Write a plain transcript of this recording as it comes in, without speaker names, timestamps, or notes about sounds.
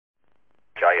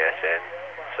JSN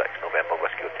 6 November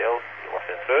Whiskey Hotel, you're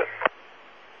listening through.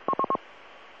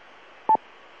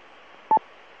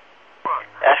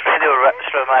 This radio rips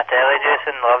through my telly,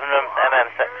 Jason, living room,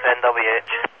 MM6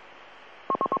 NWH.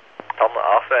 Turn it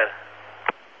off then.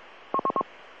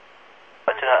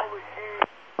 Watching it.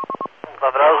 My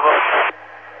brother's watching.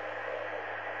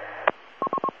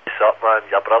 What's up, man?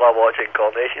 Your brother watching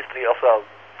Coronation Street or something?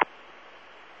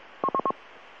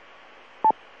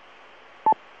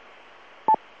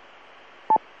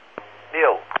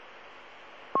 Neil.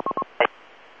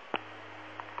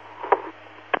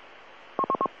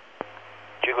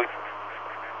 Do you go?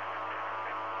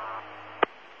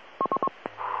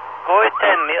 Go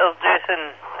 10 metres, Jason,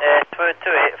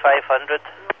 228 500.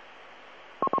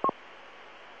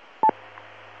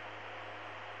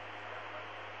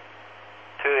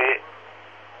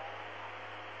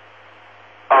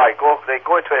 Aye, go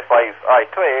 25, aye,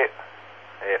 28,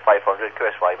 500,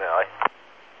 QSY mate, aye.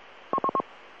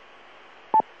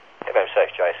 MM6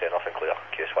 JSN, nothing clear,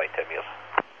 QSY 10 metres.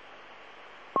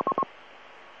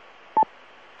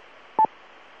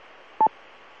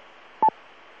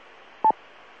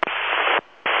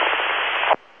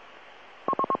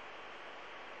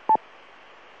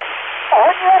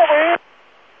 On your way.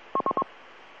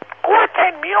 Go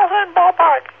 10 metres in,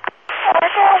 ballpark. On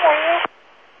your way.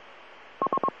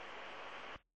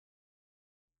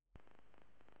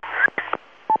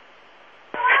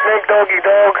 Doggy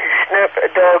dog, snip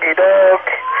doggy dog,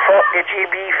 fuck the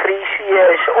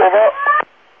GB3CS, over.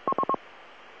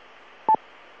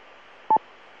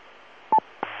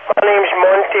 My name's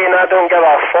Monty and I don't give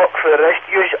a fuck for the rest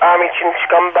of you amateur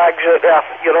scumbags out there.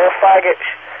 You're all faggots.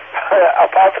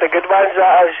 Apart from the good ones,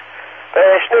 that is.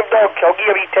 Snoop Dogg, I'll give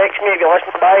you a wee text me if you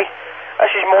listen. Bye.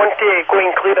 This is Monty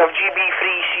going clear of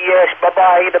GB3CS. Bye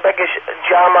bye, the biggest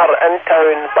jammer in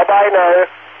town. Bye bye now.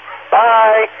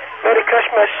 Bye. Merry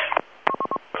Christmas.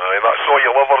 Aye, that's all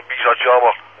your liver, bees a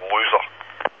jammer, loser.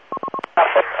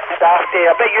 Dafty,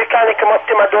 I bet you can't come up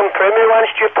to my door and prove me one,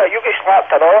 stupid. You get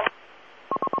slapped it off.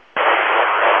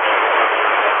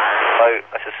 Now,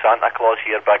 this is Santa Claus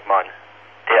here, big man.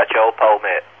 Take a chill pill,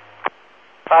 mate.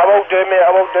 I will do, mate,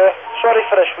 I will do. Sorry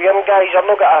for the swearing, guys. I've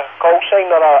not got a call sign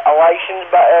or a licence,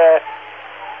 but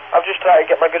I'm just trying to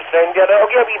get my good friend here. I'll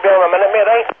give you a wee bell in a minute, mate,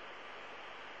 right?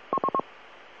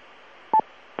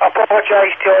 I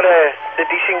apologise to all the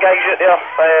decent guys out there.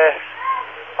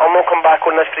 I'll not come back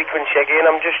on this frequency again.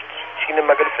 I'm just seeing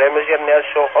my good friend was here and there,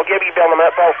 so I'll give you a bell in a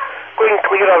minute, pal. Going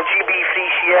clear of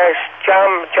GB3CS.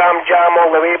 Jam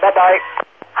all the way. Bye-bye.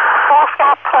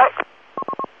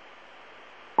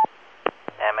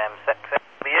 MM6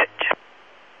 NWH.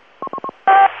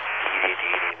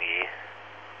 Deary me.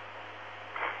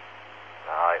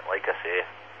 Aye, like I say,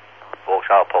 folks,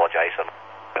 I apologise for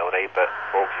alright, but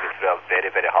folks are going through a very,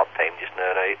 very hard time just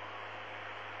now, right?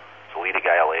 So leave the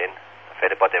guy alone. If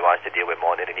anybody wants to deal with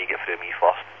money, they need to get through me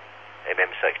first.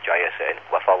 MM6 JSN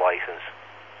with a licence.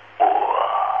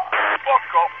 Fuck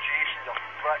up, Jason, you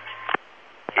prick.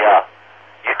 Yeah,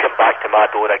 you come back to my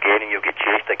door again and you'll get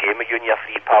chased again with you and your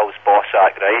three pals, boss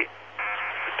sack, right?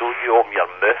 But don't you open your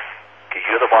mouth, because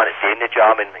you're the one that's doing the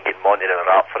jamming and getting money and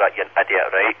rap for it, you idiot,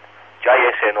 right?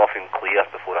 JSN off and clear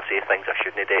before I say things I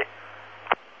shouldn't do.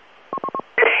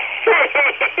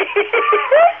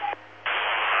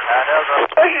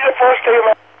 This is the first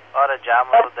time All the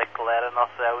jammers are declaring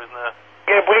ourselves now.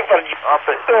 I wait for you.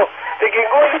 So, they can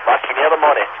go to Back in the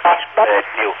money.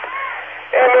 Neil.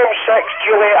 MM6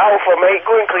 Juliet Alpha, mate,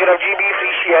 going clear of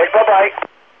GB3CS. Bye-bye.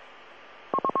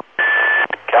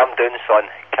 Calm down, son.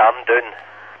 Calm down.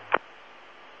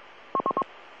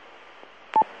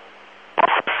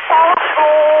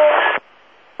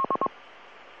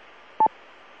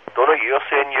 Don't know what you're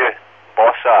saying, you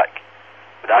boss sack.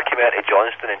 When I came out to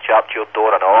Johnston and chapped your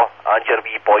door and all, and your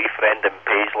wee boyfriend in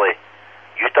Paisley,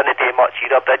 you didn't do much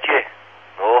either, did you?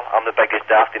 No, I'm the biggest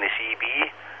daft in the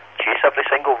CB. Chase every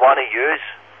single one of yous.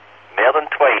 More than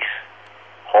twice.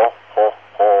 Ho, ho,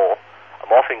 ho.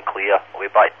 I'm off and clear. I'll be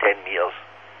back 10 metres.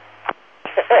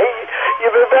 You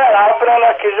be better off,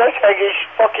 brother, because this thing is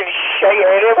fucking shite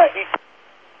anyway.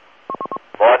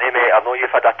 Monty, mate, I know you've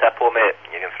had a tipple, mate.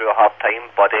 You're going through a hard time,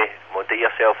 buddy. Well, do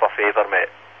yourself a favour, mate.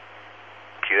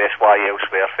 QSY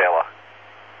elsewhere, fella.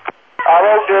 I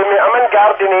will do, mate. I'm in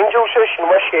Guardian Angel session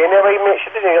with you anyway, mate.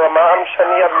 So it doesn't really matter. I'm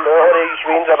sitting here and all these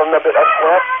veins are running about this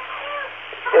way.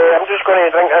 I'm just going to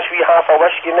drink this wee half a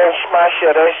whiskey and then smash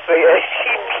the rest right out.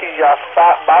 Because you're a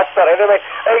fat bastard anyway.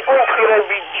 Right, go and clear out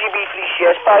with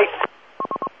GB3CS, bye.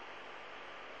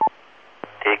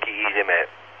 Take it easy, mate.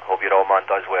 Hope your old man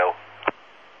does well.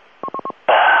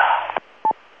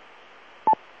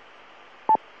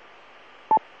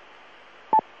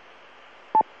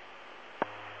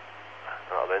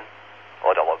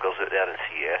 there in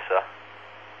CS,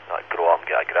 Not grow up and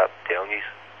get a grip, telling you.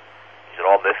 He's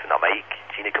raw mouth and a mic.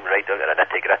 Seen he come right down to the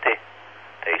nitty gritty.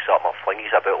 Tell you something, I'll fling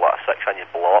he's about like a 6-inch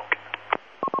block.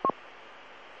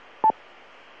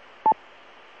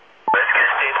 Let's get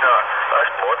staying there.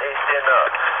 That's Monty staying there.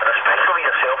 And especially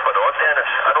yourself and on,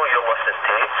 Dennis. I know you're listening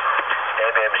to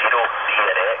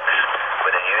MM03RX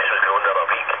when the news was going the other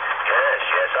week. Yes,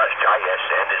 that's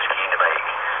JSN that's keying the mic.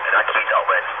 And I keyed up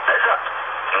with, is it?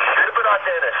 You sure about that,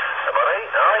 Dennis? Am I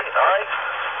right? Aye.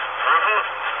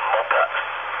 Muppet.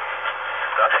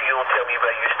 That's what you'll tell me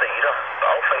where you used to either. But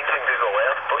I'll find it in Google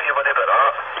Earth. Don't you worry about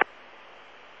that.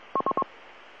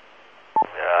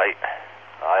 Aye,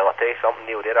 I'll tell you something,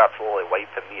 Neil, they're absolutely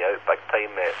wiping me out big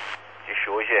time, mate. Just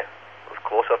shows you, there's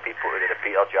closer people to the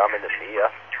repeater jamming than me, yeah.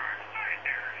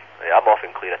 I'm often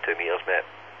clear of 2 meters, mate.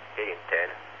 8 and 10.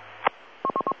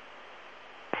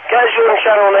 Gazoo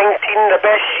Channel 19, the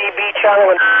best CB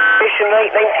channel in Nation, right?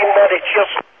 19 buddy,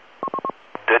 cheers.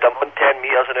 Dude, I'm on 10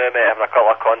 meters now, mate, having a couple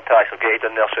of contacts. I'll get you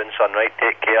down there soon, son, right?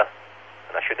 Take care.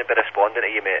 And I shouldn't be responding to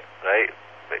you, mate, right?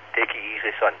 But take it easy,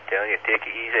 son. Telling you, take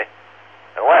it easy.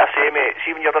 And like I say, mate,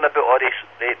 see when you're on about all these,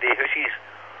 the hoosies,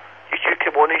 you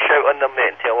come on and shout on them,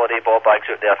 mate, and tell all the ball bags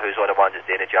out there who's all the ones that's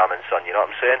doing the jamming, son, you know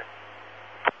what I'm saying?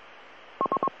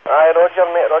 Aye, Roger,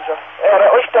 mate, Roger.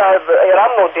 At least I'm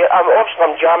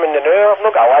jamming the now. I've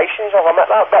not got a licence, I'll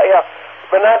admit that, but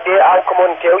when I do it, I'll come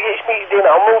on and tell you it's me doing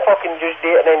it. I'm not fucking just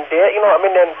do it and then do it, you know what I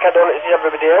mean, then kid on it to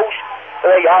everybody else.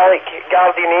 And like Alec,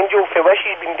 Guardian Angel, for wish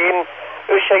he's been doing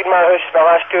outside my house for the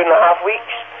last 2.5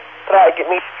 weeks. Try to get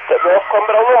me at the off-com,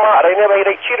 but I'll no matter anyway.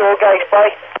 Right, cheerio guys,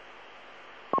 bye.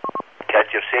 Kid,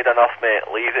 you've said enough, mate.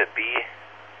 Leave it be.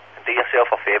 And do yourself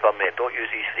a favour, mate. Don't use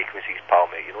these frequencies, pal,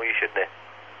 mate. You know you shouldn't.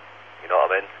 You know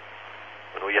what I mean?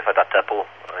 I know you've had a tipple,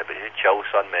 but you chill,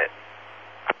 son, mate.